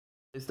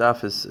This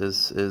daf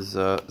is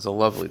a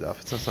lovely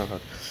daf. It's not hard.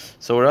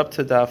 So we're up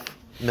to daf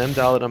Mem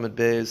Daled Amud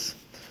Beis,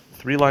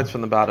 3 lines from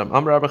the bottom.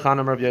 Amar Rabbi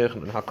Chanan Rav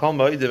Yochanan. Hakol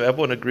Moedim.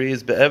 Everyone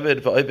agrees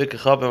be'eved va'oivik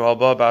kechavim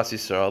alba bas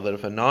Yisrael that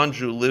if a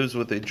non-Jew lives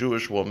with a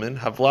Jewish woman,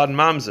 havlad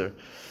mamzer,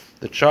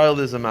 the child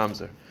is a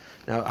mamzer.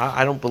 Now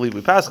I don't believe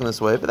we pass in this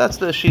way, but that's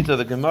the sheet of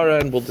the Gemara,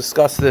 and we'll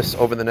discuss this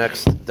over the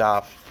next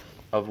daf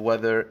of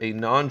whether a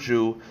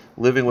non-Jew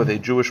living with a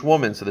Jewish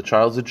woman, so the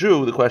child's a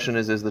Jew, the question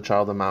is the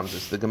child a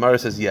mamzer? The Gemara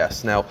says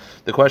yes. Now,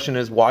 the question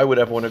is, why would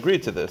everyone agree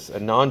to this? A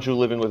non-Jew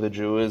living with a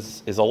Jew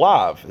is a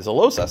lav, is a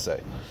lo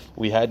saseh.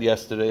 We had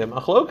yesterday a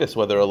machlokas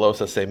whether a lo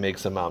saseh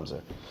makes a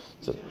mamzer.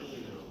 So,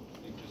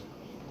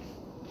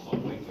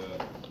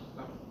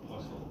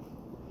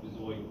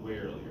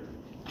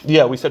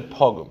 yeah, we said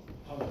pogum.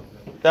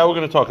 That we're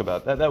going to talk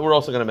about. That we're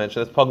also going to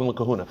mention. That's pogum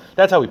l'kahuna.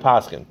 That's how we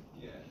paskin.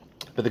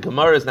 But the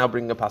Gemara is now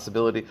bringing a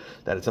possibility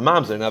that it's a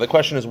mamzer. Now the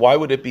question is, why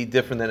would it be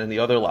different than any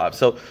other lav?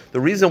 So the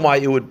reason why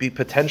it would be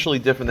potentially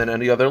different than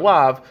any other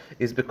lav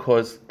is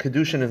because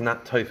kedushin is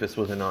not typhus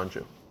with a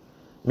non-Jew.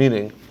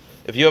 Meaning,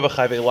 if you have a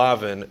chayvei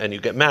lavin and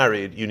you get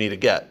married, you need a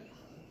get,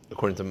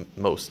 according to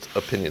most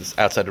opinions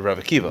outside of Rav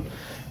Akiva.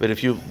 But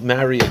if you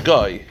marry a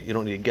guy, you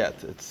don't need a get.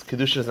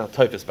 Kedushin is not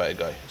typhus by a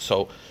guy.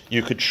 So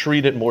you could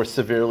treat it more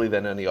severely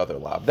than any other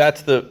lav.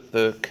 That's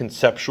the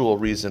conceptual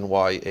reason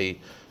why a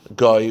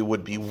guy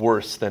would be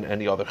worse than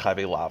any other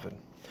chayvei lavin.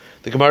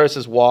 The Gemara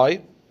says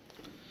why?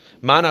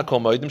 Mana kol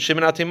moedim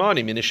Shimon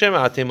HaTimani. Min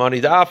Shimon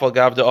HaTimani da'afal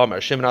gav de'omer.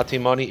 Shimon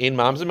HaTimani ein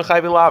mamzer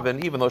mechayvei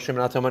lavin. Even though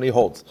Shimon HaTimani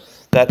holds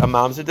that a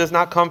mamzer does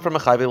not come from a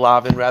chayvei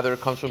lavin, rather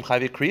it comes from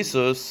chayvei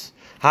krisus.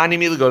 Hani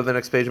mila, go to the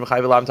next page.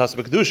 Mechayvei lavin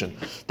tasab kedushin.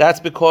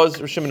 That's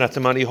because Shimon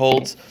HaTimani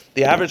holds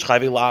the average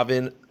chayvei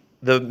lavin,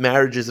 the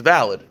marriage is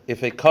valid.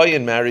 If a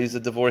kohen marries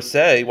a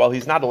divorcee, while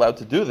he's not allowed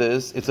to do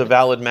this, it's a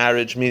valid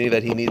marriage, meaning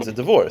that he needs a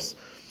divorce.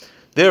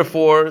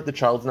 Therefore, the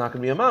child's not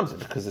going to be a mamzer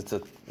because it's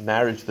a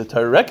marriage the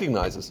Torah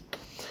recognizes.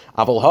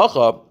 But when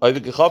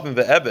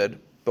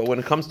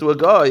it comes to a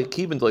guy,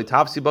 because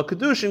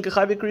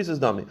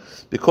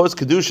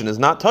kedushin is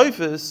not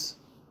typhus,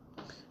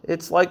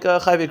 it's like a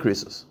chayvei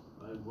krisus.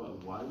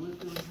 Why would it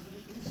be like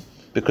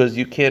Because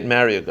you can't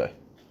marry a guy.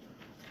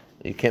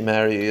 You can't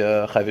marry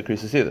a chayvei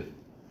krisus either.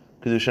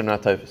 Kedushin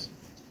not typhus.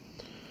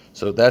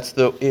 So that's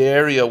the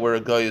area where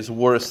a guy is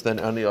worse than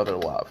any other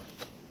lav.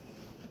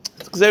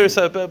 Based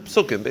on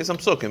psukim,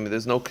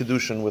 there's no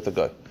kedushin with a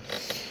guy.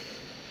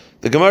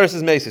 The Gemara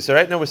says Macy. So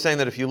right now we're saying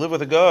that if you live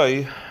with a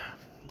guy,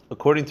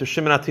 according to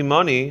Shimon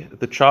HaTimani,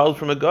 the child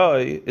from a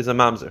guy is a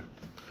mamzer.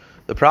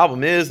 The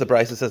problem is the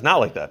Brisa says not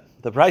like that.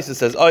 The Brisa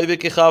says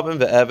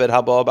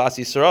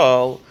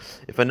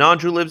if a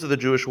non-Jew lives with a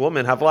Jewish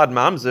woman, havlad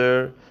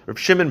mamzer. Rav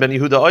Shimon ben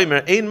Yehuda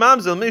Omer ein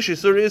mamzer mishi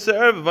suri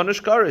yisrael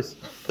v'vanish karis.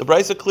 The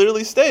Brisa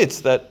clearly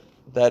states that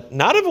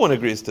not everyone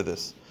agrees to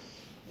this.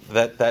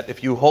 That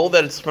if you hold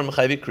that it's from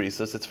chayvei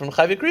krisus, it's from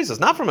chayvei krisus,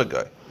 not from a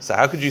guy. So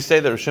how could you say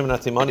that Rav Shimon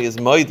HaTimani is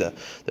moida?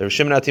 That Rav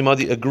Shimon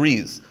HaTimani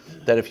agrees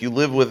that if you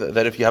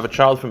have a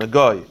child from a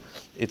guy,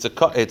 it's a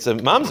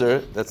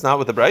mamzer. That's not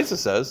what the Brisa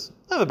says.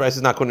 No, the Brisa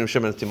is not quoting Rav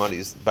Shimon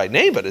HaTimani by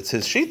name, but it's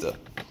his shita.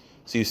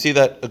 So you see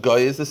that a guy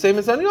is the same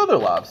as any other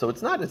lav. So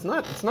it's not a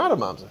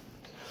mamzer.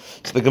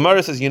 So the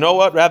Gemara says, you know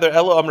what? Rather,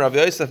 Elo Am Rav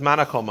Yosef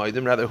Mana Kol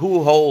Moedim. Rather,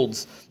 who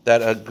holds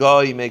that a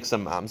guy makes a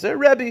mamzer?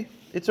 Rebbe.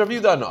 It's Rav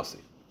Yehuda Nasi.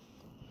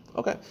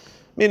 Okay,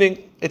 meaning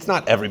it's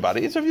not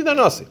everybody. It's Rav Yehuda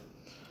Nasi.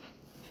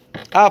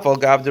 Afal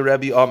gav de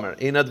Rebbe Omer.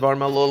 Ina dvar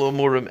malolo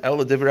murim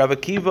ela div Rav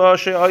Akiva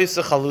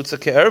she'oisa chalutza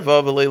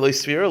ke'erva v'leiloi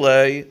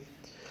svirlei.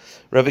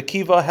 Rav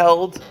Akiva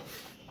held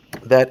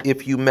that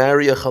if you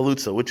marry a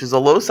chalutza, which is a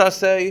lo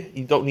saseh,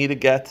 you don't need a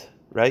get,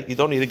 right? You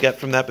don't need a get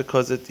from that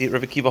because Rav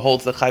Akiva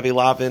holds that chayvei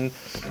lavin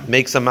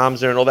makes a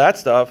mamzer and all that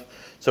stuff.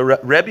 So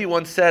Rebbe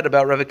once said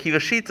about Rav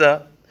Akiva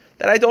shita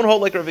that I don't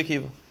hold like Rav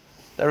Akiva.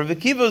 That Rav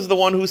Akiva is the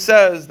one who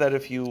says that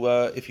if you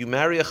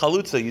marry a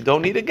chalutza, you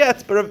don't need a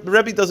get, but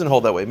Rebbe doesn't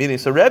hold that way. Meaning,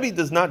 so Rebbe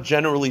does not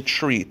generally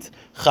treat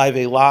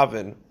chayvei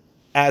lavin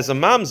as a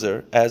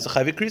mamzer, as a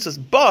chayvei krisus,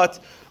 but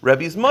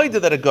Rebbe's moida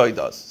that a guy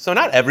does. So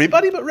not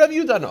everybody, but Rebbe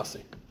Yehuda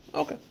Nasi.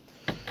 Okay.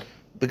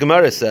 The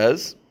Gemara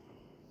says.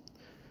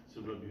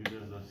 So Rabbi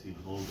Yehuda Nasi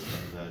holds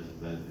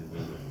that a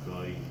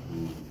guy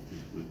who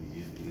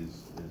is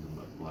a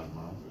blood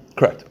mamzer.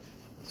 Correct.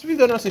 It's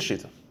Rebbe Yehuda Nasi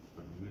shita.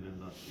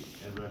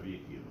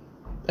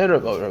 And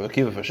Rav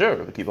Akiva for sure.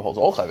 Rav Akiva holds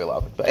all chayvei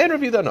lavin, but and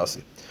Rav Yehuda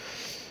Nasi.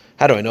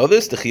 How do I know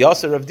this? The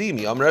Chiyasa Rav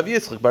Dimi, Rav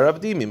Yitzchak bar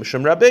Rav Dimi,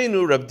 Mishum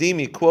Rabbeinu. Rav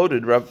Dimi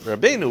quoted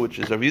Rabbeinu, which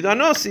is Rav Yehuda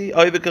Nasi.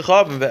 Oivik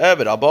kechavim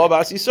ve'eved alba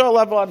bas Yisrael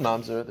avlad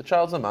mamzer. The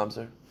child's a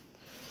mamzer.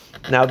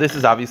 Now this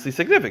is obviously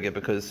significant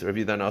because Rav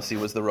Yehuda Nasi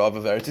was the Rav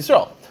of Eretz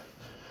Yisrael.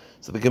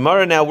 So the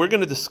Gemara now we're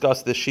going to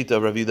discuss this shita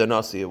of Rav Yehuda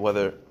Nasi,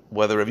 whether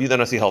Rav Yehuda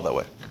Nasi held that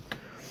way.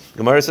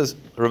 Gemara says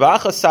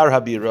Ravacha Sar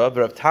Habira,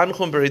 Rav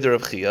Tanchum Berida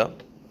Rav Chia.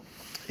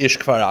 Ish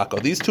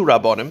Kfarako. These two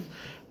rabbonim,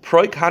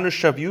 Proik Hanu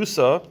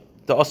Shavyusa,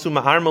 the Asu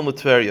Ma'armon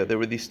L'Tveria. There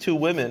were these two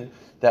women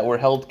that were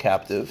held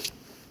captive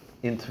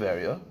in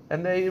Tveria,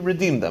 and they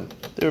redeemed them.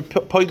 They were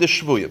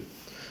Poidish Shvuyim.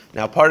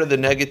 Now, part of the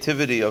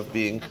negativity of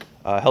being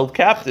held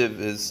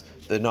captive is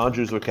the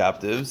non-Jews were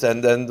captives,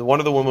 and then one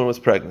of the women was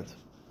pregnant.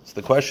 So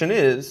the question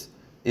is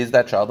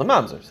that child a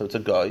mamzer? So it's a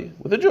guy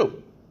with a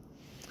Jew.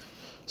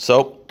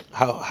 So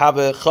one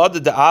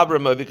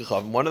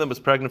of them was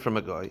pregnant from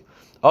a guy.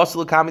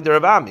 Also,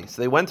 so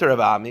they went to Rav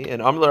Ami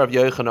and Amr Rav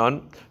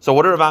Yochanan. So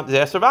what they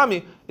asked Rav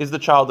Ami, is the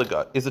child a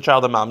guy? Is the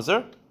child a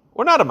mamzer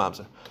or not a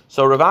mamzer?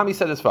 So Rav Ami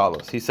said as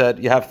follows. He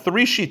said, you have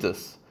three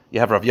shitas. You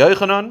have Rav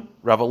Yochanan,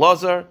 Rav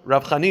Elazar,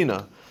 Rav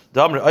Chanina.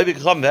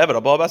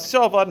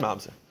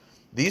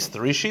 These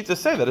three shitas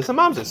say that it's a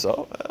mamzer.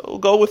 So we'll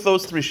go with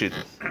those three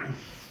shitas.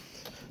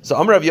 So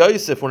Amr Rav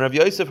Yosef, when Rav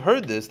Yosef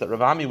heard this, that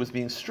Rav Ami was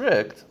being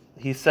strict,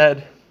 he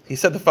said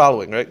the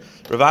following, right?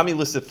 Rav Ami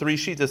listed three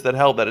shitas that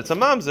held that it's a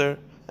mamzer,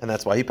 and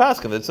that's why he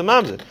passed that it's a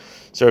mamzer.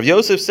 So Rav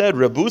Yosef said,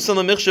 Rabusan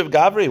l'michshav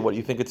gavri, what do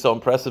you think it's so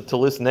impressive to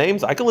list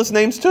names? I can list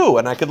names too,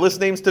 and I could list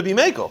names to be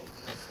mekel.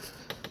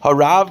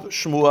 Harav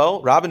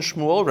Shmuel, Rav and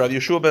Shmuel, Rav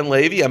Yeshua ben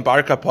Levi, and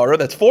Bar Kapara,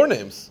 that's four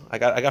names. I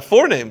got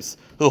four names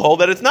who hold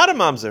that it's not a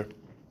mamzer.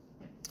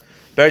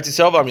 Some changed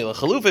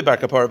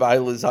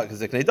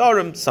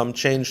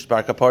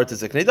Bar Kapar to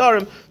Ziknei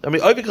Darim.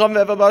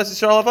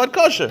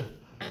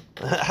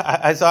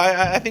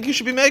 I think you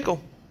should be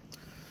mekel.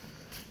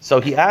 So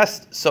he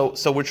asked. So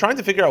we're trying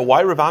to figure out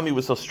why Rav Ami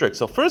was so strict.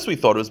 So first we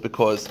thought it was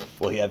because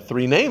he had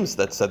three names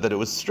that said that it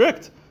was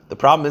strict. The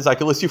problem is I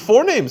can list you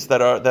four names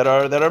that are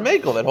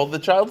mekel, that hold the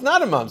child's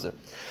not a mamzer.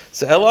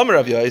 So El Amar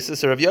Rav Yosef.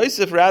 So Rav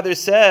Yosef rather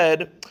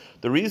said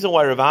the reason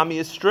why Rav Ami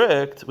is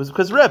strict was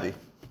because Rebbe.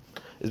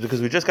 Is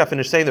because we just got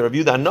finished saying that Rav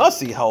Yehuda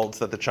Nasi holds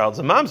that the child's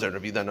a mamzer, and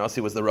Rav Yehuda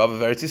Nasi was the Rav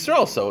of Eretz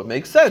Yisrael, so it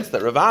makes sense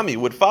that Rav Ami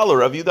would follow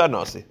Rav Yehuda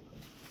Nasi.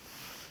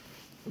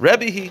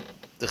 Rebbe he,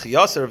 the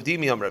Chiyasa Rav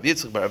Dimi Rav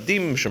Yitzchak Rav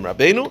Dimi Mishum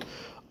Rabbeinu,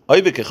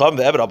 Oibe Kecham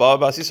ve'Eber Abba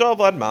Bas Yisrael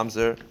Vlad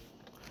mamzer.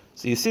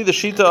 So you see the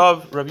shita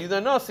of Rav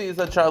Yehuda Nasi is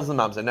that child's a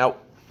mamzer. Now,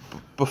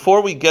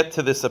 before we get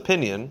to this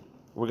opinion,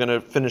 we're going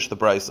to finish the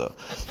brisa.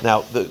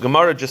 Now, the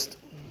Gemara just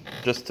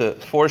to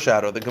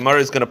foreshadow, the Gemara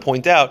is going to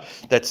point out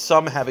that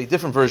some have a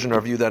different version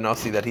of Rav Yehuda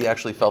Nasi, that he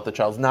actually felt the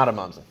child's not a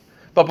mamzer.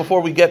 But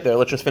before we get there,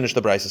 let's just finish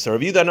the brisa. So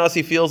Rav Yehuda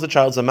Nasi feels the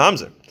child's a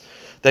mamzer.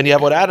 Then you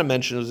have what Adam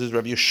mentioned, which is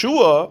Rav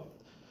Yeshua,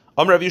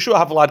 Rav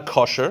Yeshua Havlad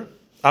kosher.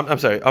 I'm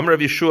sorry, Rav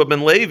Yeshua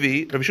ben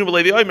Levi, Rav Yeshua ben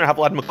Levi Omer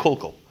Havlad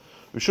mekulkel.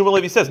 Rav Yeshua ben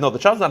Levi says, no, the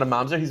child's not a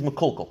mamzer, he's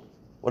mekulkel.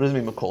 What does it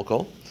mean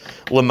mekulkel?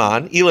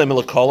 Leman, Ilay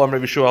Milakol,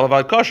 Rav Yeshua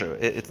Havlad kosher.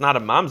 It's not a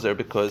mamzer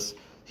because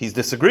he's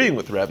disagreeing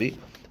with Rebbe.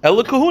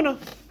 El kahuna.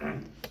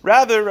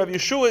 Rather, Rav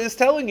Yeshua is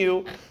telling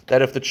you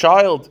that if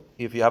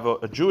you have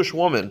a Jewish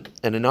woman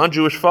and a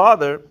non-Jewish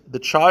father, the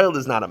child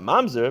is not a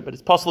mamzer, but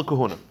it's pasal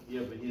kahuna.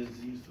 Yeah, but he used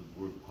the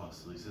word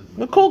pasal. He says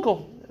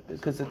mekulkel,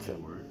 because it's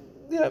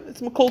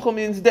mekulkel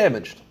means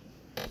damaged.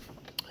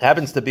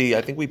 Happens to be,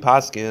 I think we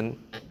paskin,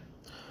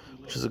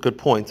 which is a good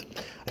point.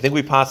 I think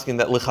we paskin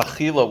that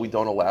lichachila we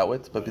don't allow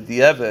it, but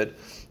b'di'evid,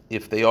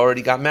 if they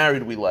already got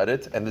married, we let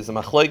it. And there's a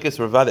machlokes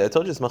Ravadi. I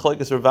told you it's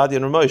machlokes Ravadi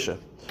and Ramosha.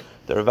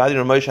 The Ravadi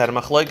and Ramosha had a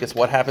machlokes.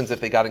 What happens if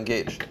they got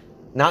engaged?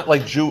 Not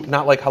like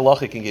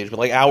halachic engagement,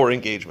 like our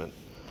engagement.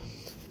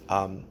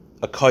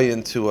 A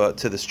kohen to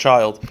this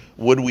child.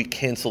 Would we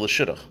cancel the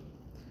shidduch?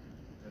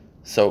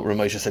 So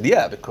Ramosha said,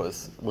 yeah,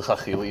 because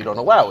l'chachila you don't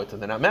allow it, and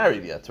they're not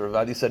married yet. So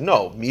Ravadi said,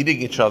 no, meeting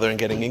each other and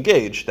getting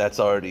engaged, that's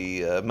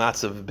already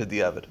matzav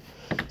b'di'evid.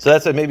 So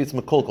that's why maybe it's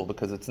mekulkel,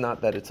 because it's not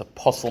that it's a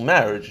posel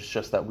marriage, it's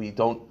just that we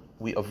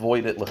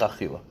avoid it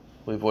l'chachila.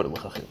 We avoid it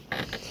l'chachila.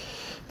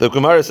 The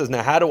Gemara says,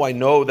 now how do I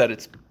know that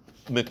it's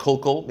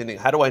mekulkel? Meaning,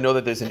 how do I know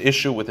that there's an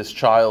issue with this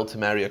child to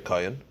marry a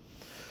kohen?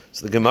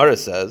 So the Gemara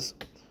says,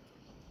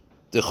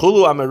 because all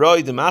the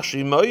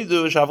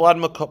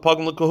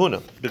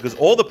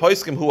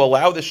poskim who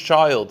allow this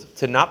child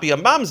to not be a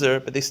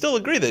mamzer, but they still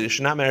agree that he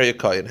should not marry a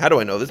kohen. How do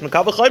I know this? We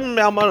had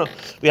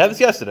this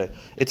yesterday.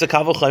 It's a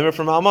kaval chaymer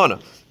from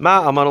almana.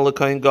 Ma almana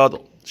lekohen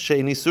gadol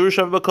sheini sur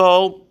shav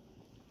b'kol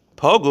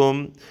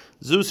pogum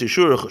zusi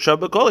shur shav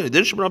b'kol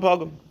yedin shemra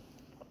pogum.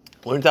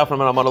 Learned out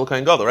from an almana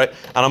lekohen gadol, right?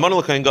 An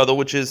almana lekohen gadol,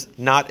 which is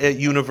not a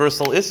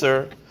universal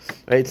isser.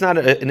 Right? It's not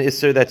an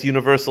isser that's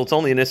universal. It's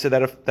only an isser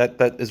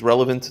that is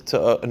relevant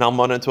to an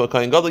almana and to a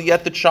kohen gadol.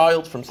 Yet the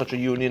child from such a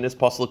union is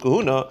pasal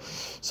kahuna.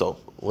 So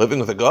living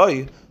with a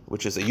guy,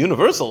 which is a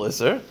universal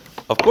isser,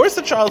 of course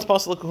the child's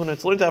pasal kahuna.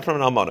 It's learned out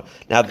from an almana.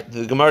 Now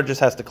the Gemara just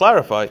has to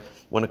clarify,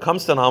 when it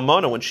comes to an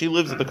almana, when she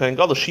lives with the kohen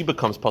gadol, she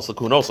becomes pasal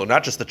kahuna also.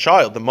 Not just the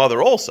child, the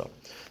mother also.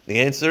 The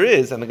answer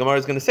is, and the Gemara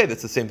is going to say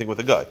that's the same thing with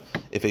a guy.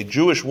 If a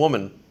Jewish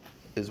woman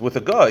is with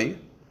a guy,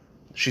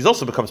 she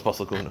also becomes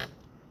pasal kahuna.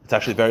 It's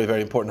actually very,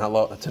 very important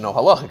to know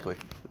halachically.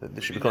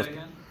 She becomes,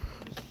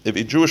 if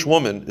a Jewish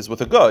woman is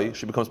with a guy,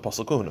 she becomes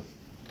pasal kahuna.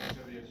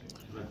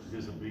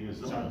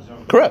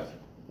 Correct.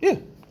 Yeah,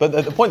 but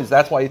the point is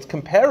that's why it's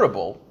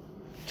comparable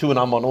to an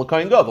almana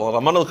l'kohen gadol. An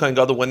almana l'kohen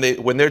gadol,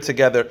 when they're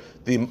together,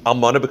 the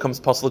almana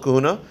becomes pasal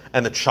kahuna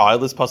and the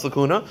child is pasal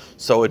kahuna.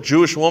 So a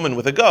Jewish woman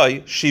with a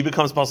guy, she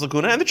becomes pasal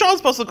kahuna and the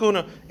child's pasal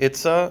kahuna.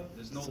 It's like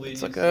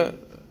a.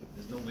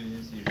 There's no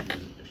leniency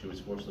if she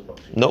was forced to.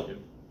 Nope.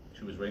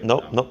 She was raped.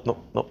 Nope.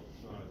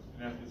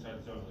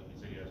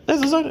 That's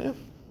There's a zone, yeah.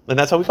 And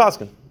that's how we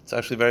paskin. It's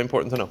actually very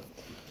important to know.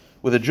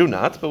 With a Jew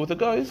not, but with a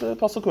guy is a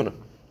pasal kuna.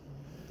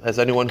 As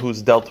anyone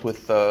who's dealt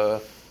with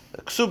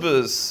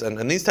ksubas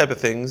and these type of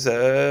things,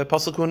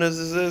 pasal kuna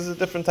is a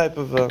different type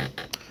of...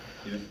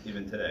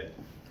 Even today.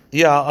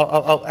 Yeah,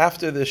 I'll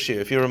after this year,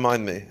 if you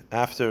remind me,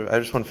 I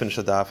just want to finish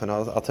the daf, and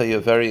I'll tell you a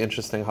very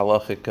interesting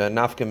halachic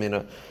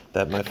nafkamina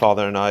that my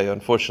father and I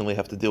unfortunately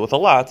have to deal with a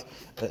lot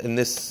in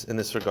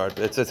this regard.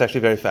 It's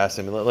actually very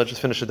fascinating. Let's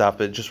just finish the daf,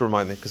 but just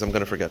remind me because I'm going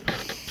to forget.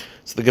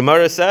 So the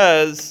Gemara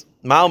says,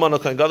 what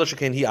about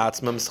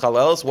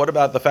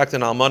the fact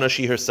that Almana,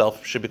 she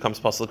herself, she becomes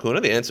pasla kuna?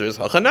 The answer is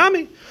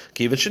hachanami.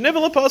 Kivin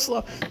shenivela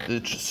pasla.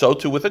 So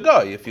too with a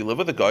guy. If you live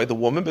with a guy, the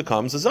woman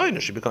becomes a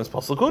zayna. She becomes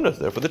pasla kuna.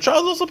 Therefore, the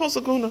child is also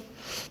pasla kuna.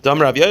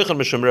 Dam Rav Yochanan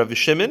mishum Rav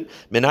Shimon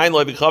minayin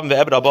lo b'chav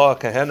ve'ebed abba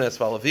kahena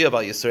esvalavia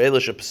bal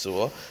Yisraelish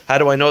pesua. How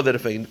do I know that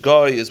if a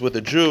guy is with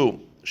a Jew,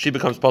 she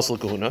becomes pasla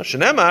kuna?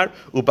 Shenemar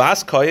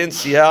ubas kohen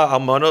sia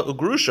almana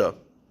ugrusha.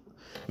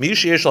 The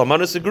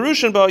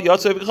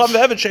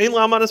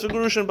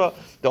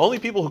only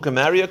people who can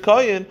marry a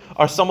kohen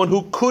are someone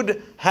who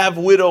could have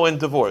widow and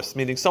divorce,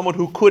 meaning someone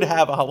who could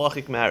have a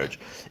halachic marriage.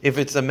 If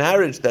it's a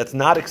marriage that's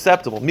not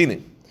acceptable,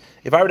 meaning,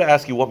 if I were to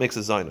ask you what makes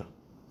a zayna,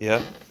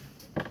 yeah,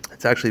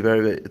 it's actually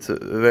it's a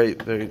very,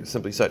 very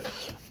simply said.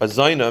 A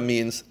zayna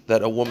means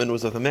that a woman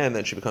was with a man,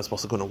 then she becomes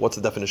pasukuna. What's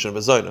the definition of a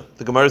zayna?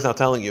 The Gemara is now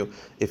telling you,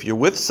 if you're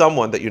with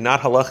someone that you're not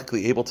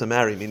halachically able to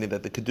marry, meaning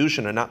that the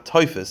kedushin are not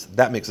toifus,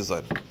 that makes a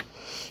zayna.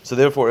 So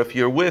therefore, if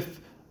you're with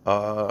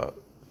arayis,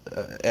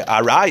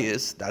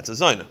 that's a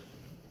zayna.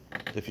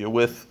 If you're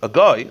with a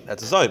guy,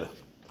 that's a zayna.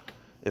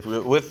 If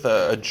you're with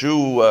a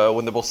Jew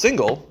when they're both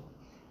single,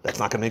 that's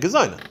not going to make a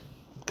zayna,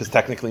 because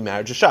technically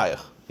marriage is shayach.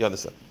 You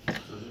understand? So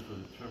therefore,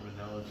 the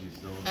terminology is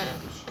known on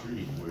the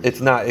street. It's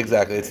not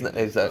exactly. It's not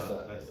exactly.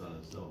 That's on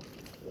its own.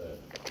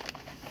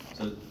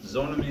 So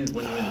zona means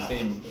when you're in the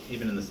same,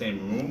 even in the same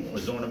room, or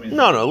zona means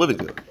No, living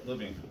together.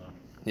 living.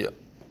 Yeah.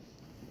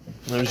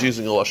 I was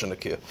using a lashon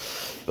nakia,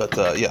 but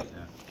yeah.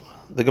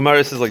 The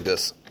Gemara says like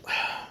this.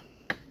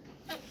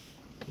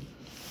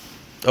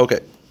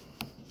 Okay.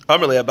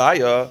 Amrle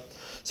Abaya.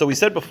 So we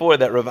said before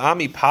that Rav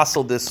Ami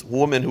passled this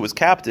woman who was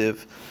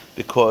captive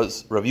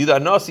because Rav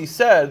Yudah Nasi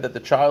said that the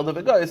child of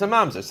a guy is a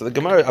mamzer. So the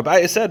Gemara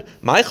Abaya said,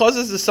 "My chaz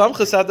is the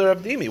samchas ad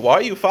Rav Dimi." Why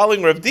are you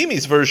following Rav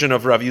Dimi's version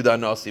of Rav Yudah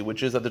Nasi,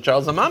 which is that the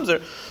child's a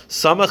mamzer?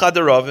 Samach ad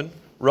Ravin.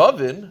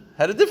 Ravin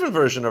had a different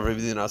version of Rav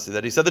Yudah Nasi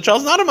that he said the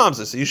child's not a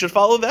mamzer, so you should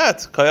follow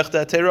that. Kayach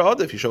da teira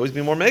adif. You should always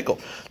be more mekel.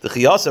 The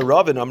chiyasa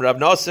Ravin Rav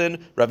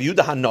Nasin Rav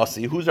Yudah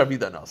Nasi. Who's Rav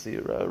Yudah Nasi?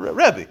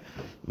 Rebbe.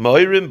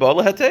 Moirim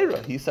bala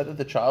hatera. He said that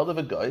the child of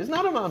a guy is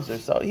not a mamzer.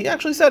 So he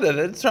actually said it.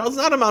 The child's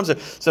not a mamzer.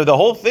 So the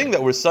whole thing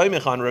that we're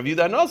saimich on Rav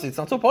Yudah Nasi, it's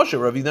not so posh.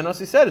 Rav Yudah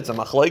Nasi said it's a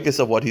machlokes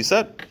of what he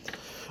said.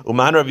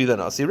 Uman Rav Yudah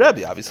Nasi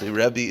Rebbe. Obviously,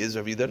 Rebbe is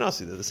Rav Yudah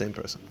Nasi. They're the same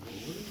person.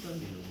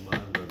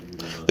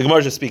 The Gemara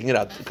is just speaking it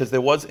out because there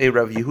was a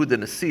Rav Yehuda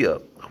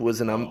Nasiya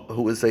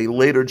who was a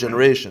later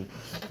generation.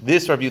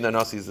 This Rav Yehuda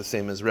Nasi is the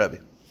same as Rebbe.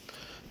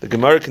 The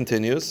Gemara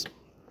continues.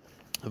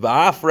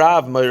 Rav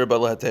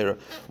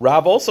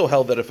also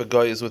held that if a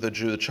guy is with a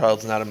Jew, the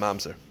child's not a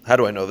mamzer. How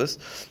do I know this?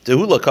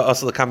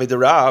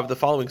 The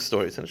following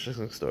story. It's an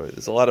interesting story.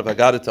 There's a lot of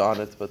agadita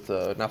on it, but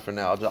not for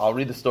now. I'll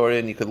read the story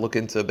and you could look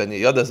into Ben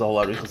Yehuda. There's a whole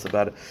lot of arichos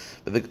about it.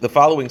 But the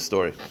following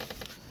story.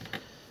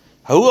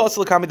 There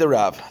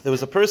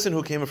was a person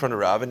who came in front of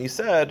Rav and he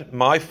said,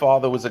 my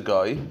father was a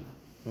guy,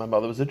 my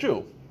mother was a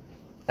Jew.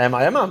 Am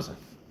I a mamzer?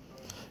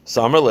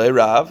 So Amarle,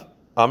 Rav,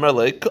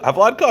 Amarle,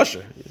 Havlad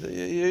kosher.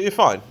 You're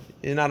fine.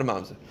 You're not a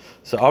mamzer.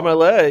 So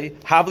Amarle,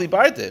 Havli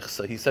bardich.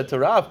 So he said to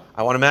Rav,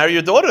 I want to marry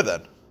your daughter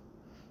then.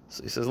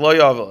 So he says, Lo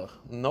yavelach.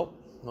 Nope,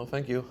 no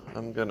thank you.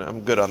 I'm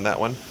good on that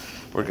one.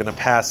 We're gonna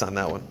pass on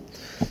that one.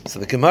 So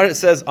the Gemara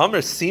says,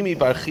 Amr Simi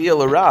Barchia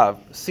LaRav.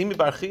 Simi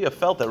Barchia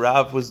felt that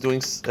Rav was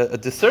doing a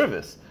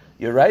disservice.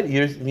 You're right,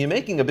 you're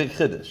making a big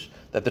chiddush,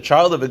 that the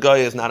child of a guy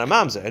is not a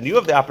mamzer, and you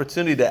have the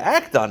opportunity to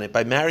act on it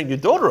by marrying your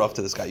daughter off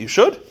to this guy. You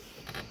should.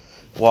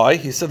 Why?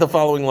 He said the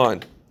following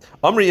line.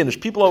 Amr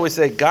Yinish, people always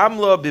say,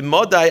 Gamla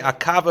b'modai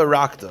akava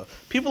rakta.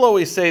 People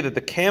always say that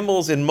the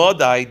camels in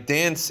Modai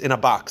dance in a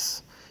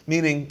box.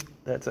 Meaning,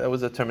 that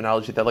was a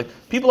terminology that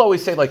people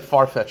always say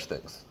far-fetched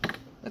things.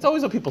 That's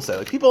always what people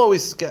say. People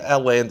always get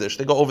outlandish.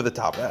 They go over the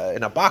top.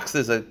 In a box,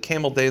 there's a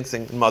camel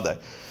dancing in Madai.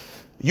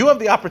 You have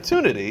the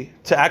opportunity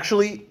to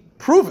actually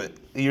prove it.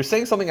 You're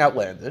saying something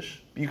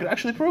outlandish, but you can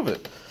actually prove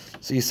it.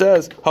 So he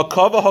says,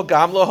 Hakava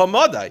hagamla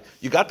hamadai.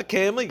 You got the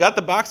camel, you got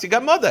the box, you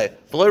got Madai.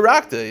 V'loy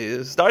rakta.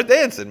 You start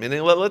dancing.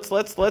 Meaning, let's.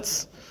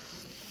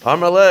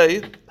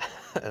 Amalei,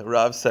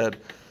 Rav said,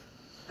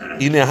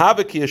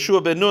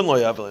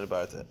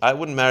 I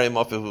wouldn't marry him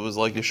off if it was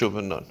like Yeshua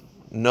ben Nun.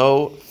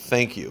 No,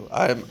 thank you.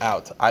 I'm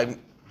out. Why did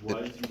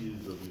you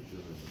use Rabbi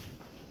Shimon?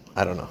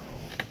 I don't know.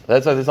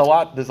 There's a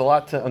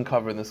lot to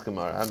uncover in this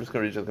Gemara. I'm just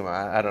going to read you the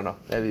Gemara. I don't know.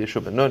 Maybe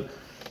Yeshua ben Nun.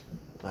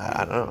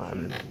 I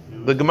don't know.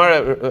 The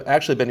Gemara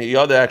actually, Ben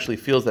Yehuda actually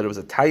feels that it was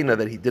a taina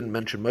that he didn't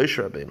mention Moshe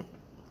Rabbeinu.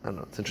 I don't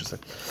know. It's interesting.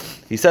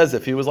 He says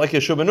if he was like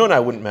Yeshua ben Nun,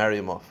 I wouldn't marry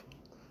him off.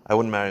 I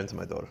wouldn't marry him to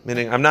my daughter.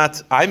 Meaning,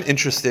 I'm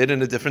interested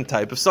in a different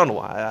type of son.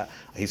 Why?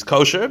 He's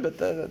kosher, but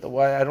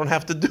why I don't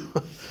have to do,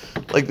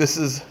 like this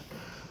is,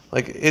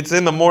 like it's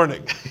in the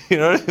morning.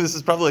 This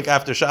is probably like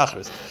after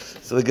Shachris.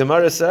 So the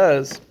Gemara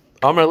says,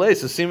 Amar Le,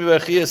 so Simi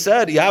Bechia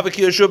said,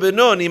 Yavaki Yeshua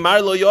Benun,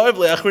 Imar lo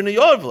Yorvle, Achrina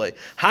Yorvle.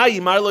 Hi,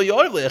 Imar lo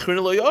Yorvle,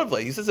 Achrina lo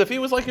Yorvle. He says, if he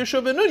was like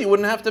Yeshua Benun, you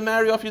wouldn't have to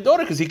marry off your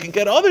daughter because he can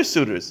get other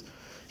suitors.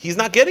 He's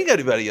not getting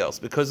anybody else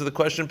because of the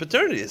question of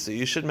paternity. So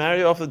you should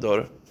marry off the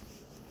daughter.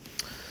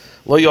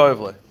 Lo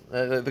Yorvle.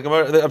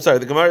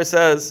 The Gemara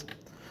says,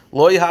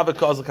 Lo Yahava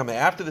Kozl Kameh.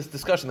 After this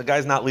discussion, the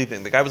guy's not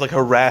leaving. The guy was like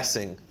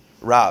harassing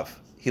Rav.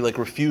 He like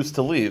refused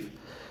to leave.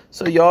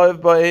 So Yoav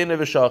Ba'ein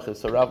V'shachis.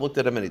 So Rav looked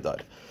at him and he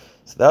died.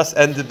 So thus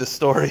ended the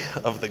story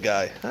of the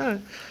guy.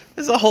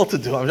 There's a whole to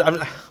do.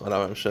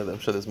 I'm sure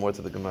there's more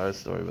to the Gemara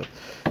story, but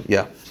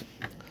yeah.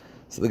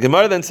 So the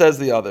Gemara then says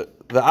the other.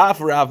 The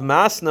Af Rav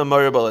Masna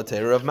Mar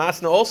Balatera. Rav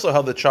Masna also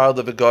held the child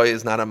of a guy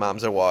is not a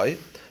mamzer. Why?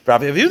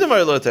 Rav Yehuda Mar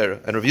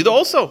Balatera, and Rav Yehuda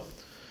also.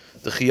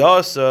 The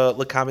Chiyas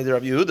Lekami de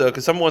Rav Yehuda,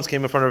 because someone once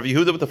came in front of Rav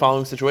Yehuda with the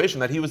following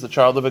situation that he was the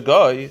child of a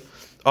guy.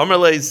 Amar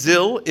Le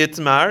Zil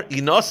Itmar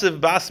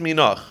Inosiv Bas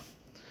Minach.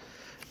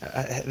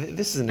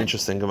 This is an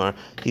interesting Gemara.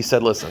 He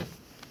said, listen,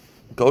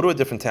 go to a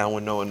different town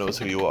where no one knows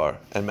who you are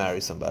and marry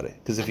somebody.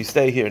 Because if you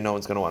stay here, no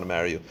one's going to want to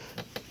marry you.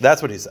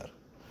 That's what he said.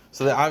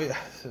 So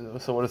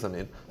what does that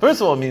mean? First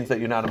of all, it means that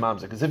you're not a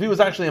mamzer. Because if he was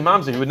actually a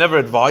mamzer, he would never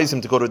advise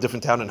him to go to a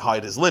different town and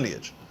hide his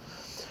lineage.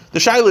 The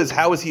shaila is,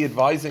 how is he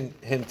advising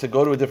him to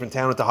go to a different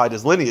town and to hide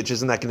his lineage?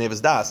 Isn't that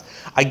Genevas Das?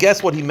 I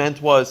guess what he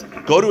meant was,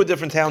 go to a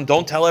different town,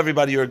 don't tell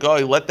everybody you're a guy,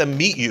 let them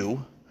meet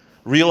you,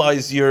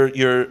 realize you're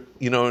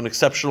an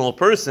exceptional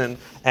person,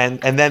 and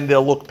then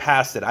they'll look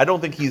past it. I don't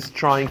think he's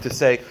trying to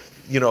say,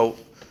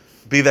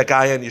 be that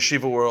guy in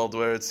yeshiva world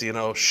where it's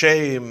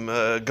shame,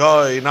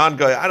 guy,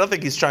 non-guy. I don't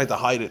think he's trying to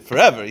hide it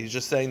forever. He's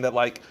just saying that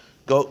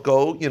go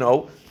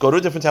to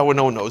a different town where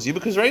no one knows you,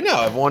 because right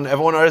now everyone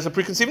has a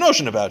preconceived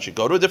notion about you.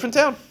 Go to a different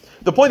town.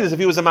 The point is, if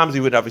he was a mamzer, he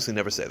would obviously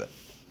never say that.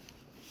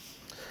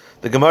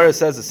 The Gemara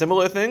says a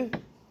similar thing.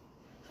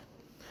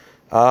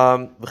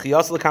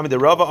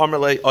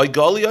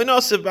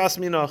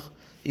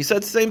 He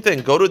said the same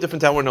thing. Go to a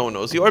different town where no one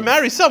knows you, or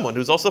marry someone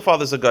who's also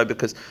father's a guy,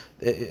 because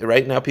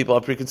right now people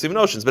have preconceived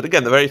notions. But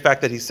again, the very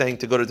fact that he's saying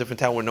to go to a different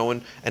town where no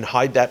one and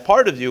hide that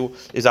part of you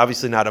is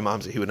obviously not a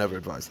mamzer. He would never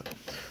advise that.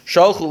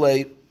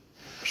 Sholchulei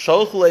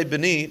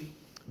b'ni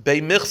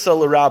be'michsa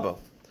l'rabba.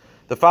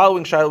 The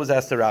following shayla was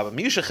asked to Rabba.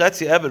 Misha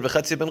chetzi eved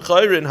v'chetzi ben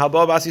chayrin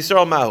haba bas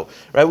Yisrael mahu.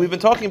 Right, we've been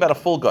talking about a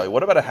full guy.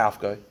 What about a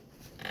half guy?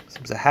 So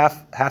it's a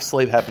half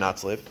slave, half not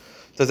slave.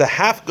 Does a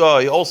half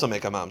guy also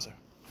make a mamzer?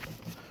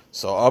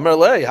 So Amar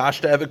Le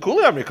hashta eved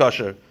kuli amri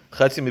kasher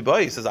chetzi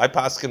mibai. He says, I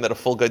pass him that a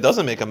full guy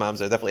doesn't make a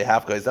mamzer. Definitely a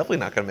half guy is definitely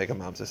not going to make a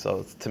mamzer.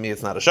 So to me,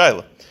 it's not a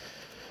shayla.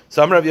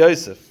 So Amar Rav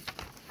Yosef,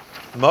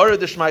 Mara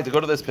Dishmai, to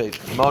go to this page.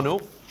 Manu.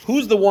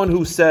 Who's the one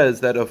who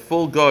says that a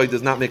full guy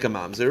does not make a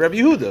mamzer? Rav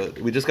Yehuda.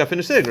 We just got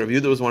finished saying Rav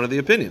Yehuda was one of the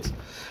opinions.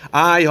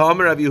 I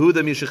Homer Rav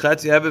Yehuda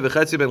mishachetzi eve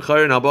v'chetzi ben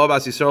chayrin haba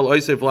bas Yisrael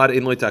oisei vlad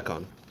ein lo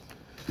takan.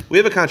 We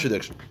have a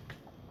contradiction.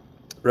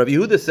 Rav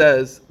Yehuda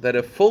says that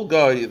a full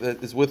guy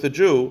that is with a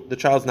Jew, the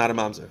child's not a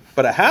mamzer,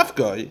 but a half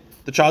guy,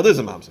 the child is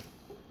a mamzer.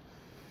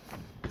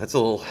 That's a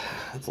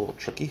little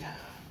tricky.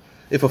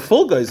 If a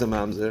full guy is a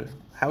mamzer,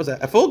 how is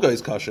that? A full guy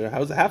is kosher.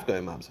 How is a half guy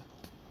a mamzer?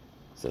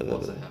 So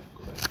What's a half guy?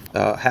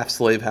 Half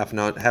slave,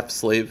 half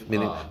slave,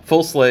 meaning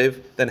full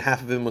slave, then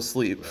half of him was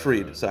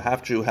freed. So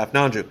half Jew, half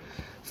non-Jew.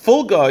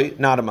 Full guy,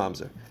 not a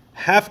mamzer.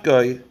 Half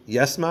guy,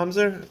 yes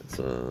mamzer.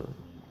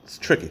 It's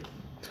tricky.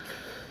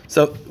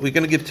 So we're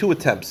going to give two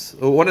attempts.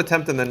 One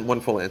attempt and then one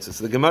full answer.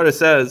 So the Gemara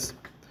says,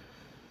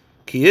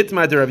 Ki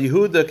itma de Rav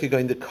Yehuda ki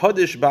goin de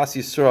Kodesh bas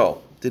Yisrael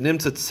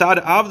denimtza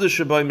tzad avdu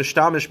shebay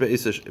mishtamish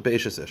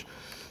be'eshesish.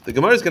 The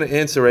Gemara is going to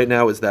answer right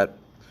now is that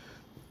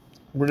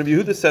when Rav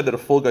Yehuda said that a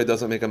full guy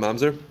doesn't make a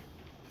mamzer,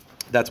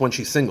 that's when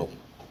she's single.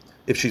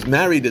 If she's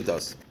married, it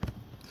does.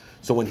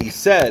 So when he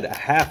said a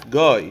half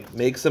guy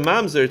makes a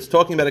mamzer, it's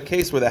talking about a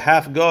case where the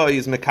half guy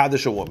is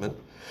mekadesh a woman.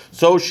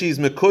 So she's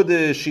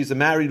mekudesh, she's a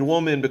married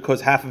woman because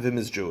half of him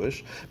is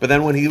Jewish. But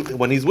then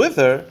when he's with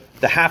her,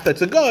 the half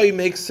that's a guy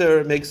makes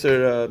a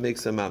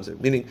mamzer.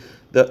 Meaning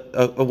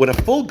when a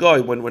full guy,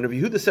 when Rav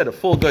Yehuda said a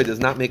full guy does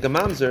not make a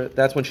mamzer,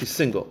 that's when she's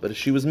single. But if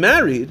she was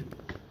married,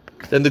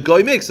 then the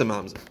guy makes a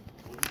mamzer.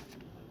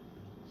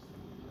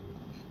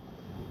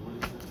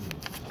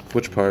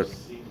 Which part?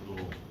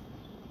 Single.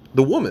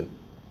 The woman.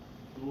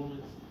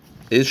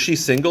 Is she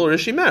single or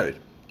is she married?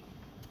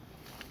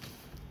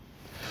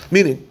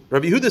 Meaning,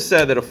 Rabbi Yehuda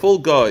said that a full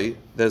guy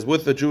that is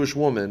with a Jewish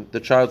woman, the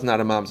child's not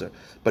a mamzer.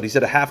 But he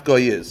said a half guy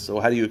is. So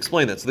how do you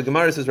explain that? So the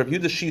Gemara says Rabbi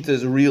Yehuda's shita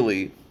is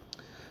really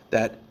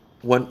that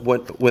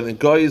when a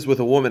guy is with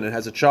a woman and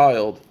has a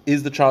child,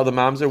 is the child a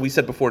mamzer? We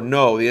said before,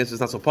 no. The answer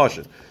is not so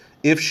pashut.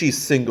 If she's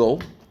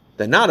single,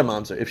 then not a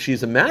mamzer. If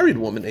she's a married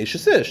woman,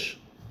 eshes ish,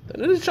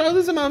 then the child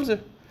is a mamzer.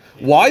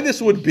 Why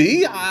this would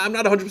be, I'm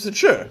not 100%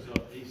 sure.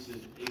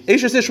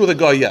 Eshes ish with a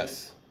guy,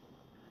 yes.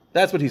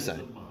 That's what he's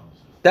saying.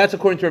 That's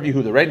according to Rabbi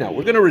Yehuda right now.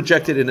 We're going to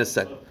reject it in a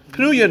second.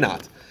 Pnuya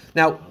not.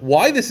 Now,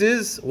 why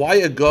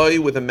a guy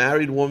with a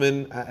married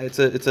woman?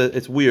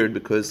 It's weird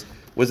because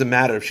what does it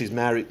matter if she's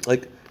married?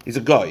 Like he's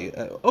a guy,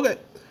 okay.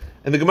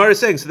 And the Gemara is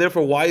saying, so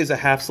therefore, why is a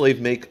half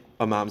slave make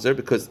a mamzer?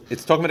 Because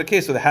it's talking about a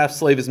case where the half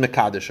slave is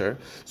mekadisher,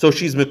 so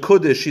she's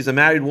mekudish. She's a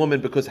married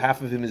woman because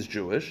half of him is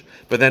Jewish.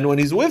 But then when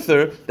he's with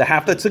her, the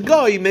half that's a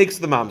guy makes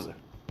the mamzer.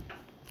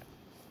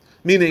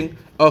 Meaning,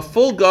 a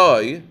full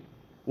guy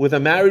with a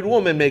married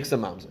woman makes a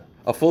mamzer.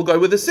 A full guy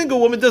with a single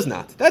woman does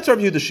not. That's Rav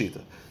Yehuda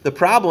Shita. The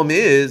problem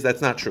is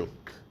that's not true.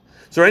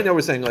 So right now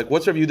we're saying, like,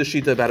 what's Rav Yehuda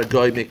Shita about a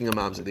guy making a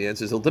mamzer? The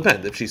answer is it'll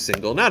depend. If she's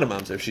single, not a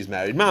mamzer. If she's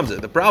married, mamzer.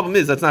 The problem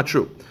is that's not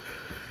true.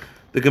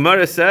 The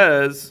Gemara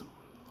says,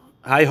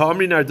 "Hi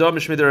Hamri Narda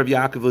Mishmeder Rav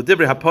Yaakov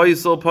L'Divrei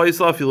HaPoisel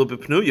Poisel Afilu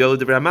BePnuya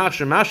L'Divrei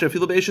HaMachsher Machsher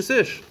Afilu BeEishes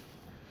Ish."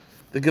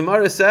 The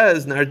Gemara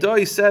says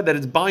Nardai said that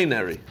it's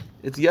binary.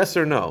 It's yes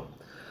or no.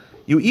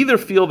 You either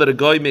feel that a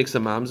guy makes a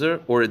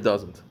mamzer or it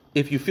doesn't.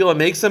 If you feel it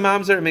makes a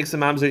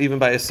mamzer even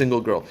by a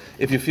single girl.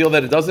 If you feel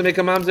that it doesn't make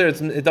a mamzer,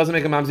 it doesn't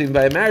make a mamzer even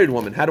by a married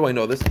woman. How do I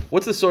know this?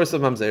 What's the source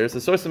of mamzeris?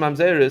 The source of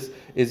mamzeris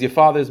is your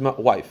father's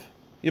wife,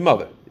 your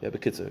mother. You have a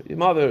kitzur, your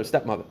mother or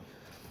stepmother.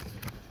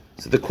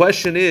 So the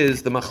question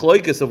is, the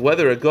machloikus of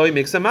whether a guy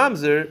makes a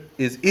mamzer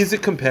is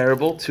it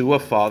comparable to a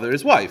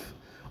father's wife?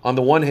 On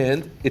the one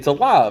hand, it's a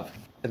lav,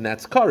 and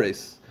that's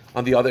kares.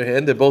 On the other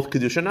hand, they're both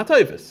kedusha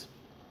natayvis.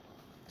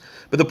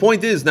 But the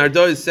point is,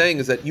 Narda is saying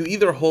is that you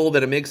either hold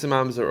that it makes a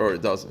mamzer or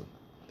it doesn't.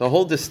 The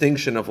whole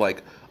distinction of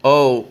like,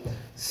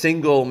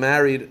 single,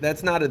 married,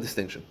 that's not a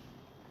distinction.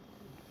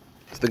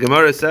 So the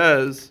Gemara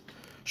says,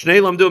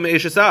 Shnei lamdu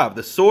me'eshes av.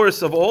 The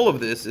source of all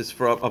of this is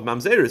of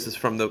mamzeris, is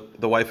from the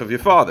wife of your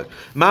father.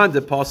 Man the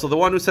apostle, the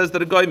one who says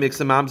that a guy makes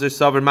a mamzer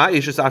saver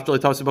ma'eshes after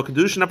talks about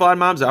kedushin apal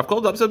mamzer. I've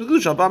called up some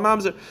kedushin apal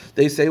mamzer.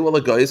 They say, well,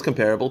 a guy is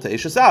comparable to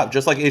eshes av,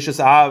 just like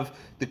eshes av,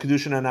 the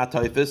kedushin are not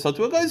taifis. So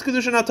to a guy is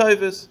kedushin not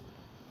taifis.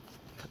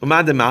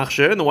 Uman de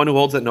machsher, and the one who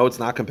holds that no, it's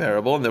not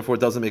comparable, and therefore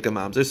it doesn't make a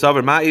mamzer.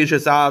 Saver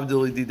ma'eshes av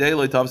dili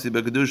loy tavsi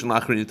bekedushin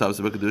lachrin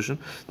tavsi bekedushin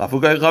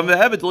lafugay cham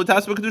ve'evet dili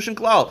tavsi bekedushin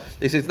klal.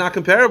 They say it's not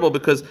comparable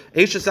because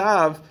eshes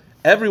av,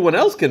 everyone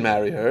else can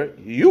marry her,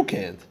 you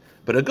can't.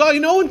 But a guy,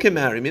 no one can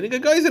marry, meaning a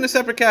guy is in a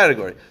separate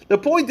category. The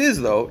point is,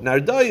 though,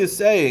 Nardai is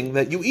saying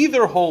that you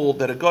either hold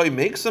that a guy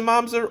makes a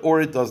mamzer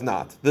or it does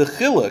not. The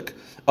chiluk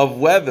of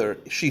whether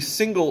she's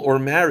single or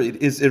married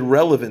is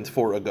irrelevant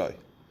for a guy.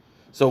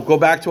 So go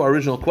back to our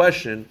original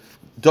question,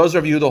 does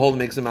Rav Yehuda hold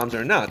makes a mamzer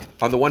or not?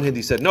 On the one hand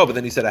he said no, but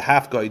then he said a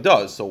half guy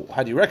does. So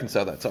how do you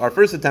reconcile that? So our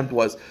first attempt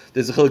was,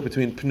 there's a chiluk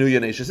between Pnuya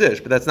and Eshes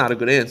Ish, but that's not a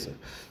good answer.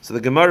 So the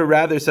Gemara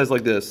rather says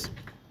like this,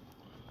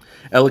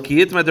 the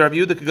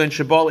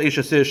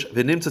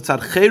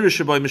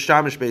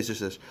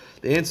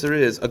answer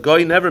is, a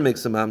guy never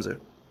makes a mamzer.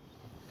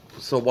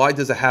 So why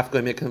does a half guy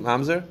make a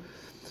mamzer?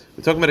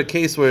 We're talking about a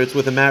case where it's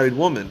with a married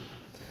woman.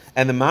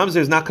 And the mamzer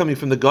is not coming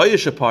from the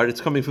Goyish part, it's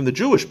coming from the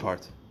Jewish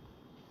part.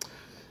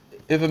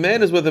 If a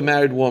man is with a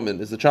married woman,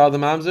 is the child a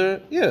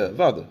mamzer? Yeah,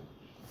 vada.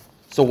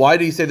 So why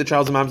did he say the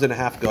child's a mamzer and a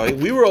half guy?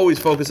 We were always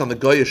focused on the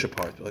Goyish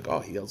part. We're like,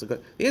 he yells a guy.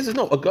 The answer is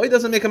no, a guy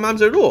doesn't make a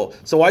mamzer at all.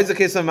 So why is the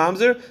case of a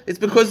mamzer? It's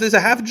because there's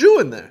a half Jew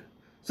in there.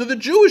 So the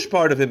Jewish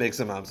part of him makes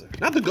a mamzer,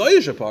 not the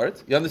Goyish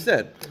part. You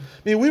understand? I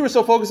mean, we were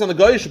so focused on the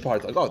Goyish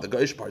part, like, the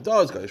Goyish part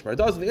does, and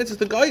the answer is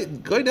the guy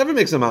never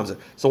makes a mamzer.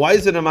 So why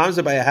is it a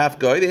mamzer by a half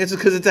guy? The answer is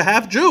because it's a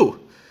half Jew,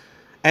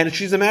 and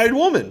she's a married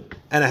woman,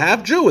 and a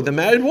half Jew with a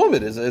married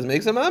woman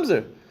makes a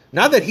mamzer.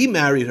 Not that he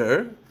married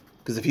her,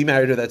 because if he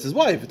married her, that's his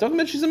wife. We're talking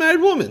about she's a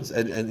married woman,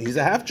 and he's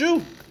a half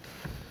Jew.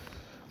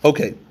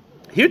 Okay,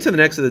 here to the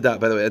next of the daf.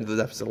 By the way, end of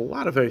the daf is a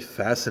lot of very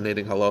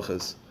fascinating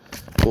halachas.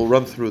 We'll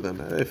run through them.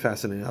 Very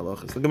fascinating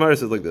halachas. The Gemara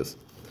says like this: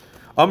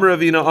 Amar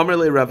Ravina, Amar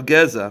le Rav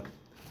Geza.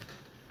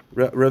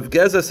 Rav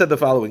Geza said the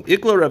following: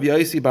 Ikla Rav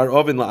Yaisi bar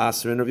Ovin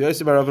la'asrin. Rav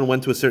Yaisi bar Ovin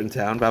went to a certain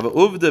town. Bava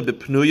Uvda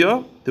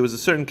b'pnuya. There was a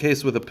certain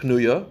case with a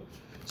pnuya.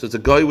 So it's a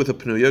guy with a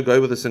pnuya, a guy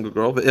with a single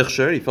girl.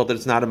 V'ichsher, he felt that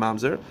it's not a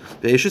mamzer.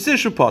 V'eshes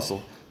ishu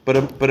pasel.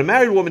 But a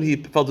married woman, he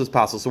felt is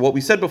possible. So what we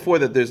said before,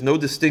 that there's no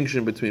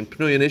distinction between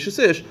pnuya and eshes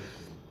ish,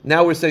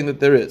 now we're saying that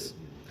there is.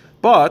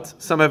 But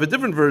some have a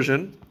different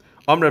version.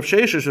 Rav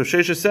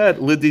Sheshes said,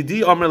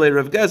 Lididi Amr le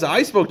Rav Geza.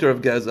 I spoke to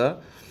Rav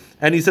Geza,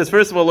 and he says,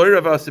 first of all,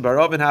 Rav Yossi bar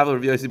Rav and have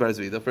Rav Yossi bar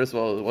Zvida. First of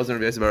all, it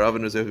wasn't Rav Yossi bar Rav,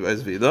 it was Rav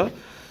Yossi bar Zvida.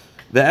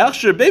 The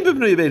Echsher Bebe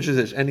Pnuya B'Eshes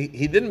Ish, and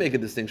he didn't make a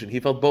distinction. He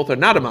felt both are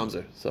not a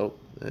mamzer. So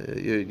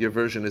your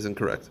version is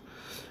incorrect.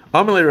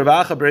 Amr le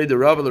Rav Acha Berei de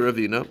Rav le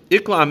Ravina.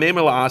 Ikla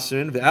Ameimer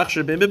la'asrin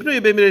ve'Echsher Bebe Pnuya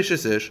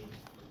B'Eshes Ish.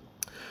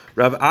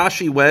 Rav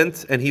Ashi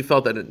went and he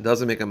felt that it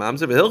doesn't make a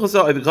mamzer. And the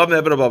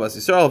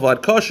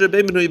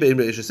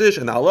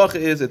halacha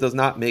is it does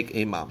not make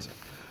a mamzer.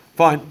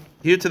 Fine.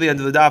 Here to the end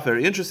of the daf.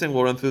 Very interesting.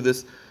 We'll run through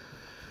this.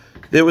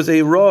 There was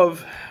a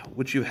Rav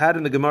which you had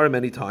in the Gemara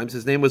many times.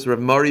 His name was Rav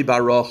Mari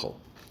bar Rachel.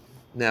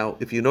 Now,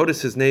 if you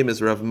notice, his name is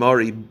Rav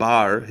Mari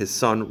bar his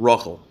son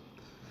Rachel.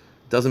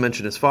 Doesn't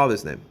mention his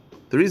father's name.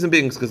 The reason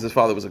being is because his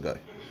father was a guy.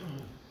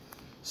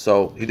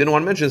 So he didn't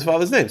want to mention his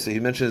father's name, so he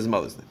mentioned his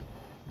mother's name.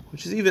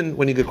 which is even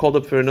when you get called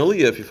up for an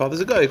aliyah, if your father's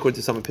a guy, according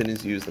to some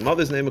opinions, you use the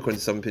mother's name. According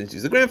to some opinions, you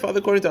use the grandfather.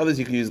 According to others,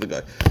 you can use the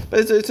guy. But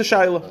it's a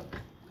shaila.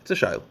 It's a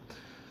shaila.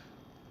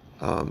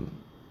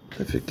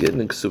 If you're getting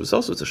in Kesubas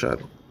also, it's a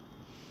shaila.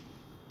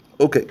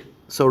 Okay,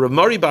 so Rav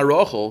Mari Bar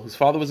Rochel, whose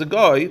father was a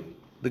guy,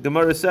 the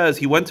Gemara says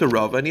he went to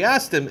Rava and he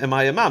asked him, "Am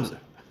I a mamzer?"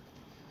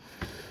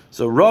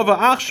 So Rava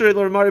Achsher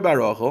Rav Mari Bar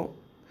Rochel,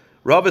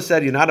 Rava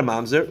said, "You're not a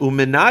mamzer."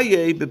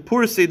 Umenaye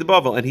bepurse de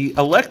bavel, and he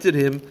elected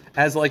him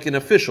as like an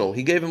official.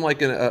 He gave him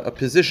like a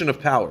position of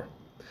power.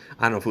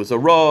 I don't know if it was a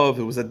Rav,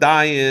 it was a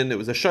Dayan, it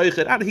was a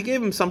Shaychet. He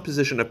gave him some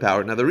position of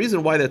power. Now the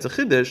reason why that's a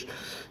Chiddush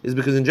is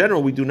because in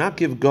general we do not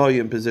give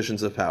Goyim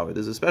positions of power.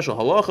 There's a special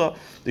halacha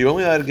that you're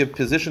only allowed to give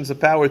positions of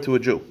power to a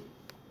Jew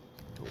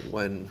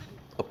when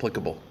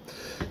applicable.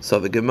 So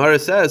the Gemara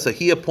says, so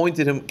he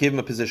appointed him, gave him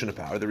a position of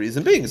power. The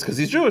reason being is because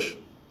he's Jewish.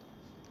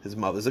 His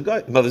mother's a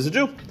guy, mother's a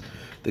Jew.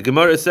 The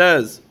Gemara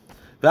says,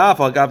 the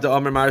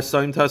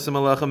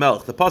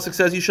pasuk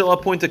says you shall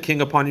appoint a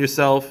king upon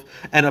yourself,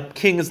 and a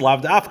king is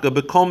lavd afka.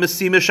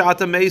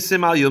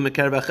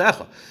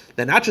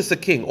 They're not just a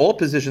king; all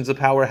positions of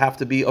power have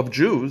to be of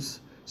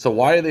Jews. So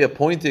why are they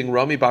appointing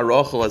Rami Bar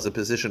Rochel as a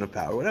position of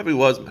power? Whatever he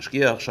was,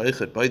 mashgiach,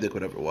 shaykhet, baidik,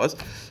 whatever it was.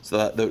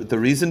 So the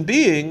reason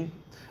being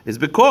is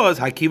because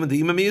hakim the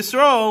imam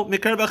Yisrael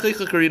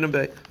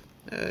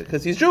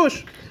because he's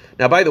Jewish.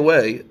 Now, by the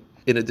way,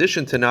 in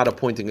addition to not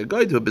appointing a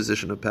guy to a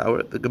position of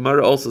power, the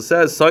Gemara also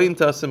says, "Sayin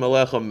tasim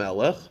alecha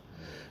melech,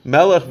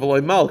 melech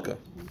v'loy malka."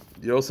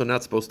 You're also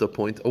not supposed to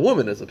appoint a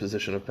woman as a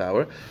position of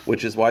power,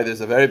 which is why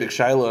there's a very big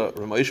shaila.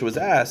 Ramosha was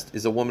asked,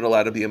 "Is a woman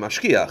allowed to be a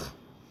mashkiach?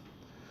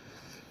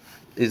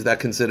 Is that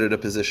considered a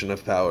position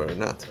of power or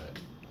not?"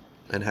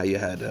 And how you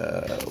had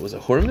was it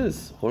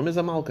Hormuz? Hormuz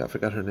Amalka? I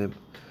forgot her name.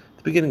 At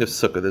the beginning of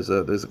Sukkah, there's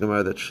a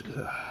Gemara that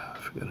I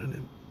forgot her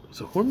name. Was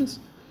it Hormuz?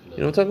 You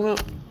know what I'm talking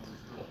about?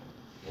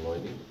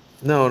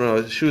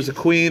 No, she was a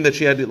queen that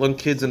she had young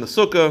kids in the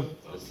sukkah.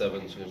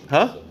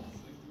 Huh?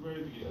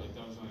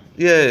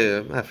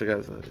 Yeah, I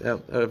forgot. Yeah,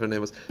 whatever her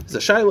name was. It's a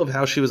shiloh of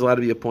how she was allowed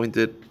to be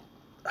appointed.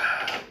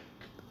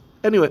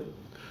 Anyway,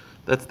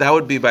 that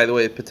would be, by the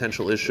way, a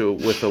potential issue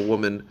with a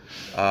woman,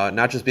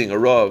 not just being a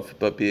rav,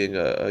 but being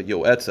a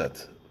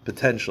yoetzet,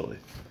 potentially.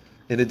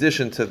 In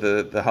addition to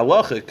the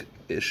halachic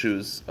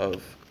issues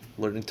of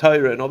learning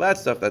Torah and all that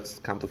stuff, that's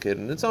complicated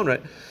in its own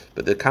right.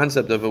 But the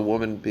concept of a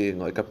woman being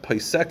like a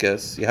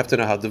paisekes, you have to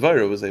know how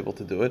Devara was able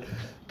to do it.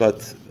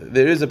 But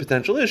there is a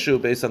potential issue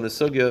based on the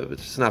sugya, which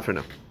is not for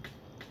now.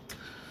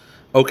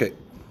 Okay.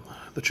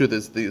 The truth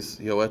is, these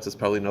yoetzes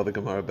probably know the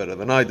Gemara better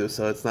than I do,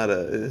 so it's not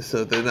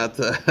so they're not,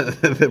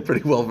 they're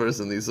pretty well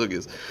versed in these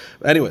sugyas.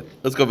 But anyway,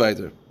 let's go back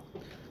to it.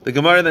 The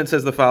Gemara then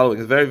says the following.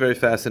 It's very, very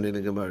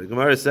fascinating Gemara. The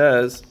Gemara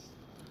says,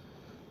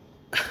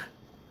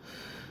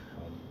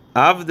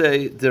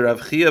 Avdei de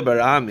Rav Chia bar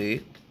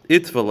Ami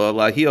itvala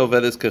lahi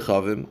ovedes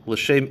kechavim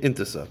l'shem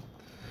intasa.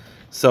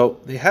 So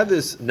they had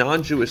this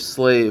non-Jewish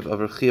slave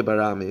of Rav Chia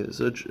bar Ami,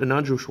 a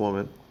non-Jewish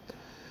woman.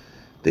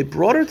 They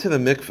brought her to the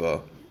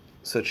mikveh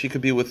so that she could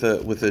be with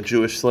a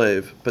Jewish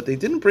slave, but they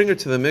didn't bring her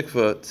to the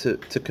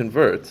mikveh to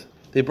convert.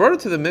 They brought her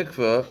to the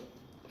mikveh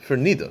for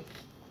nida,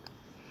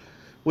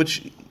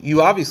 which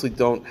you obviously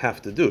don't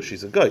have to do.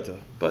 She's a gaita,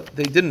 but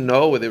they didn't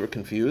know, or they were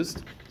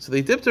confused, so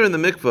they dipped her in the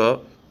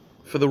mikveh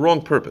for the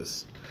wrong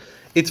purpose.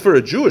 It's for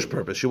a Jewish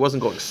purpose. She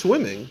wasn't going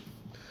swimming.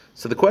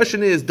 So the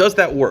question is, does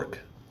that work?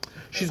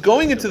 She's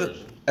going into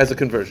as a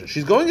conversion.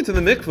 She's going into the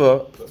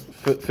mikveh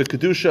for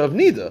kedusha of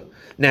nida.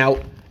 Now,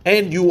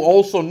 and you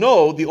also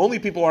know the only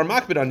people who are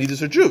makbid on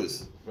nidas are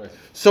Jews. Right.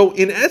 So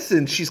in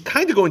essence, she's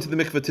kind of going to the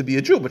mikveh to be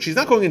a Jew, but she's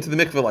not going into the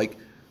mikveh like,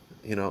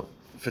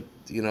 for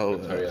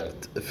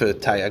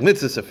tayag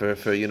mitzvah, for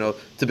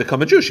to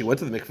become a Jew. She went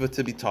to the mikveh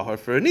to be tahar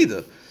for a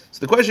nida. So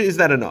the question is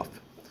that enough?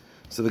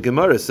 So the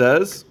Gemara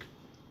says,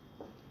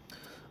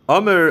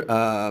 Amr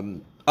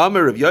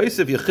Rav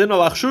Yosef Yechin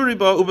al Achshuri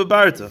ba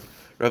ubebarta.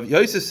 Rav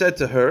Yosef said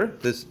to her,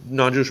 this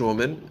non-Jewish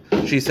woman,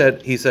 he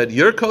said,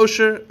 you're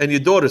kosher and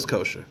your daughter's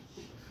kosher.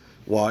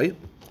 Why?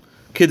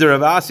 Kid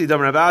Ravasi, Dam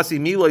Ravasi,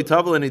 Miloi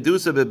Tavel and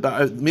Idusa,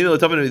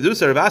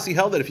 Ravasi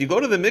held that if you go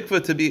to the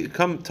mikveh to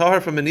become tahar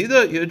from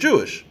Anida, you're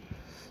Jewish.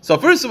 So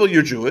first of all,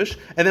 you're Jewish,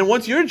 and then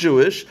once you're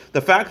Jewish,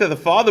 the fact that the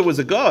father was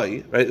a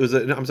guy, right? It was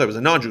a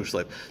non-Jewish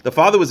slave. The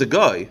father was a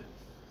guy.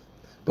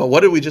 But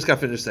what did we just got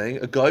finished saying?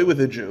 A guy with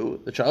a Jew,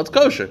 the child's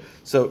kosher.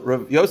 So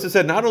Rav Yosef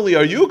said, not only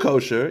are you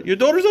kosher, your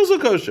daughter's also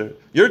kosher.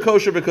 You're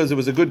kosher because it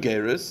was a good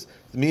gerus,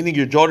 meaning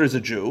your daughter's a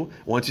Jew.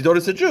 Once your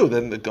daughter's a Jew,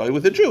 then the guy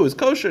with a Jew is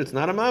kosher. It's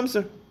not a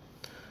mamzer.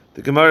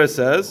 The Gemara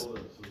says,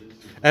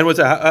 and what's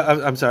that?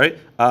 I'm sorry.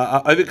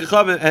 Now, by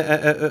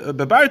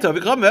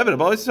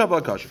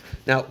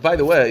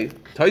the way,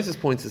 Taisus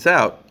points this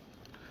out.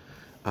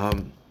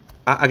 Again,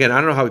 I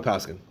don't know how we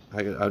paskin.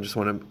 I just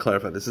want to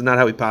clarify. This is not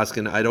how we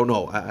paskin. I don't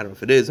know. I don't know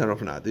if it is. I don't know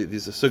if not.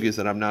 These are sugyas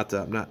that I'm not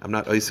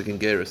Isaac and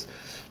Geras.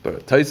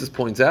 But Taisus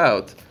points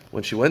out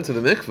when she went to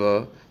the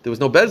mikveh, there was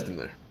no bezdin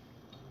there.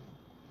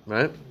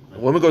 Right? A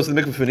woman goes to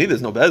the mikveh for nida,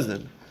 there's no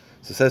bezdin.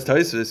 So says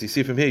Taisus, you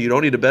see from here, you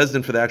don't need a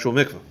bezdin for the actual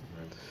mikveh.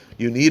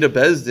 You need a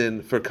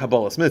bezdin for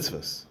Kabbalah's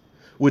mitzvahs.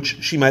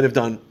 which she might have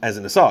done as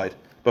an aside.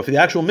 But for the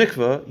actual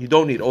mikveh, you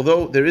don't need.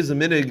 Although there is a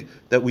minig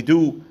that we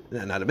do,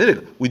 not a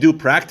minig, we do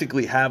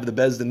practically have the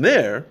bezdin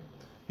there.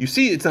 You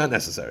see, it's not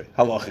necessary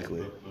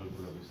halachically. But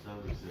Rabbi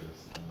Stammer says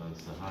on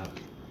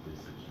Sahabi, there's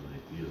such an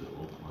idea that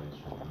all clients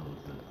should know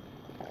that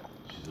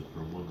she's a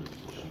firm woman, so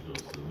she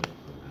goes to the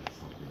mikveh and has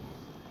something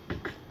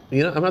else.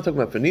 You know, I'm not talking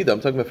about for nida. I'm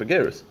talking about for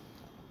geras.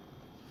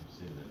 I'm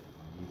saying that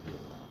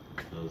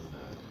Nida does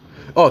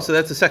that. Oh, so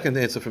that's the second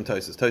answer from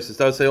Tosfos. Tosfos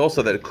does say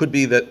also that it could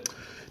be that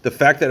the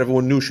fact that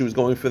everyone knew she was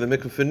going for the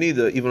mikveh for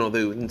nida, even though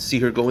they didn't see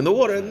her go in the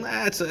water,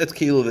 it's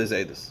kilo there's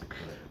edus.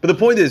 But the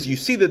point is, you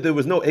see that there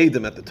was no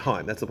edim at the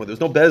time. That's the point. There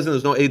was no bezdin, there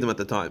was no edim at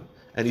the time,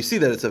 and you see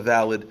that it's a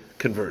valid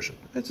conversion.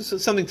 It's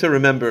just something to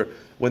remember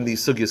when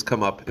these sugyas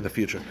come up in the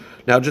future.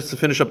 Now, just to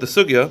finish up the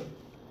sugya,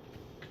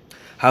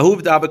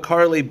 Hahuv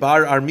Dabakarle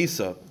Bar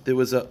Armisa. There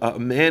was a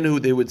man who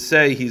they would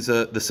say he's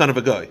the son of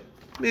a guy.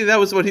 I mean, that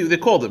was what they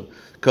called him,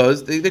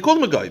 because they called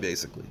him a guy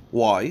basically.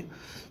 Why?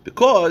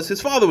 Because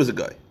his father was a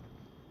guy.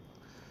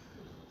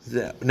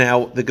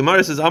 Now the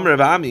Gemara says, "Amar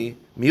Rav Ami,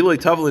 Miloi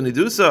Tavla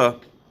Nidusa."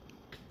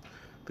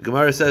 The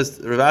Gemara says,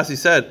 Ravasi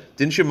said,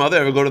 "Didn't your mother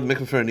ever go to the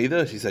mikveh for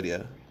Anida?" She said,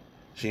 "Yeah."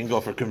 She didn't go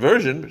for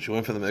conversion, but she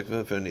went for the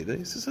mikveh for Anida.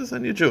 He says,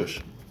 "Then you're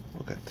Jewish."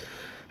 Okay.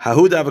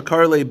 Hahuda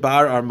Avakarle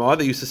Bar Arma.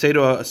 They used to say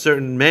to a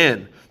certain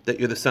man that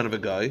you're the son of a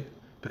guy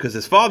because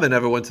his father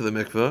never went to the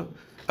mikveh.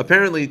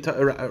 Apparently,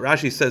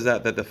 Rashi says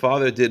that the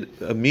father did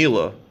a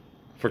milah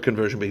for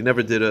conversion, but he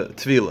never did a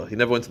tvila. He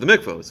never went to the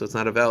mikveh, so it's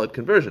not a valid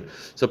conversion.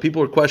 So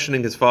people were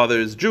questioning his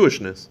father's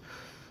Jewishness.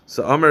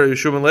 So Amar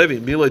Yeshua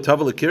Levi, Miloi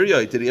Tavala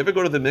Kiryai, did he ever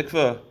go to the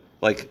mikveh,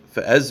 like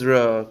for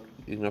Ezra,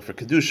 for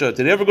Kedusha?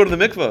 Did he ever go to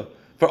the mikveh?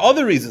 For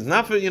other reasons,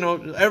 not for,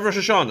 Erev Rosh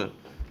Hashanah.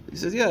 He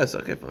says, yes,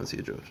 okay, fine, see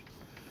you Jewish.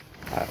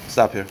 All right,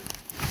 stop here.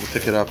 We'll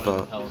pick it up.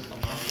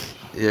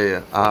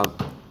 Yeah.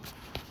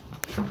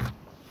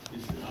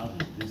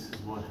 This is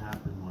what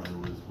happened when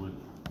I was with